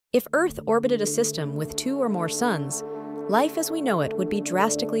If Earth orbited a system with two or more suns, life as we know it would be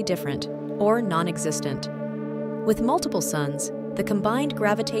drastically different, or non-existent. With multiple suns, the combined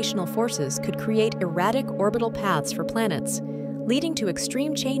gravitational forces could create erratic orbital paths for planets, leading to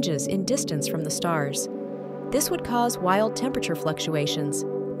extreme changes in distance from the stars. This would cause wild temperature fluctuations,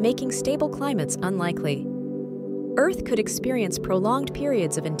 making stable climates unlikely. Earth could experience prolonged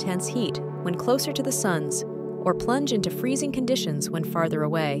periods of intense heat when closer to the suns, or plunge into freezing conditions when farther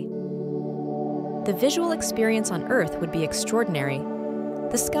away. The visual experience on Earth would be extraordinary.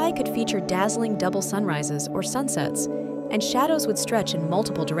 The sky could feature dazzling double sunrises or sunsets, and shadows would stretch in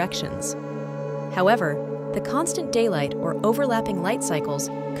multiple directions. However, the constant daylight or overlapping light cycles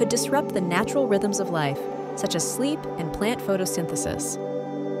could disrupt the natural rhythms of life, such as sleep and plant photosynthesis.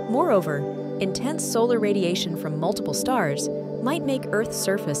 Moreover, intense solar radiation from multiple stars might make Earth's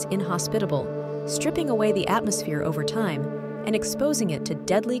surface inhospitable, stripping away the atmosphere over time and exposing it to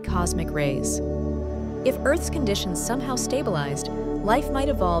deadly cosmic rays. If Earth's conditions somehow stabilized, life might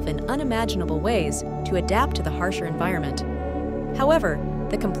evolve in unimaginable ways to adapt to the harsher environment. However,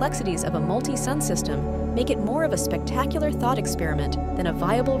 the complexities of a multi-sun system make it more of a spectacular thought experiment than a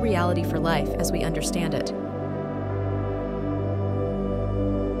viable reality for life as we understand it.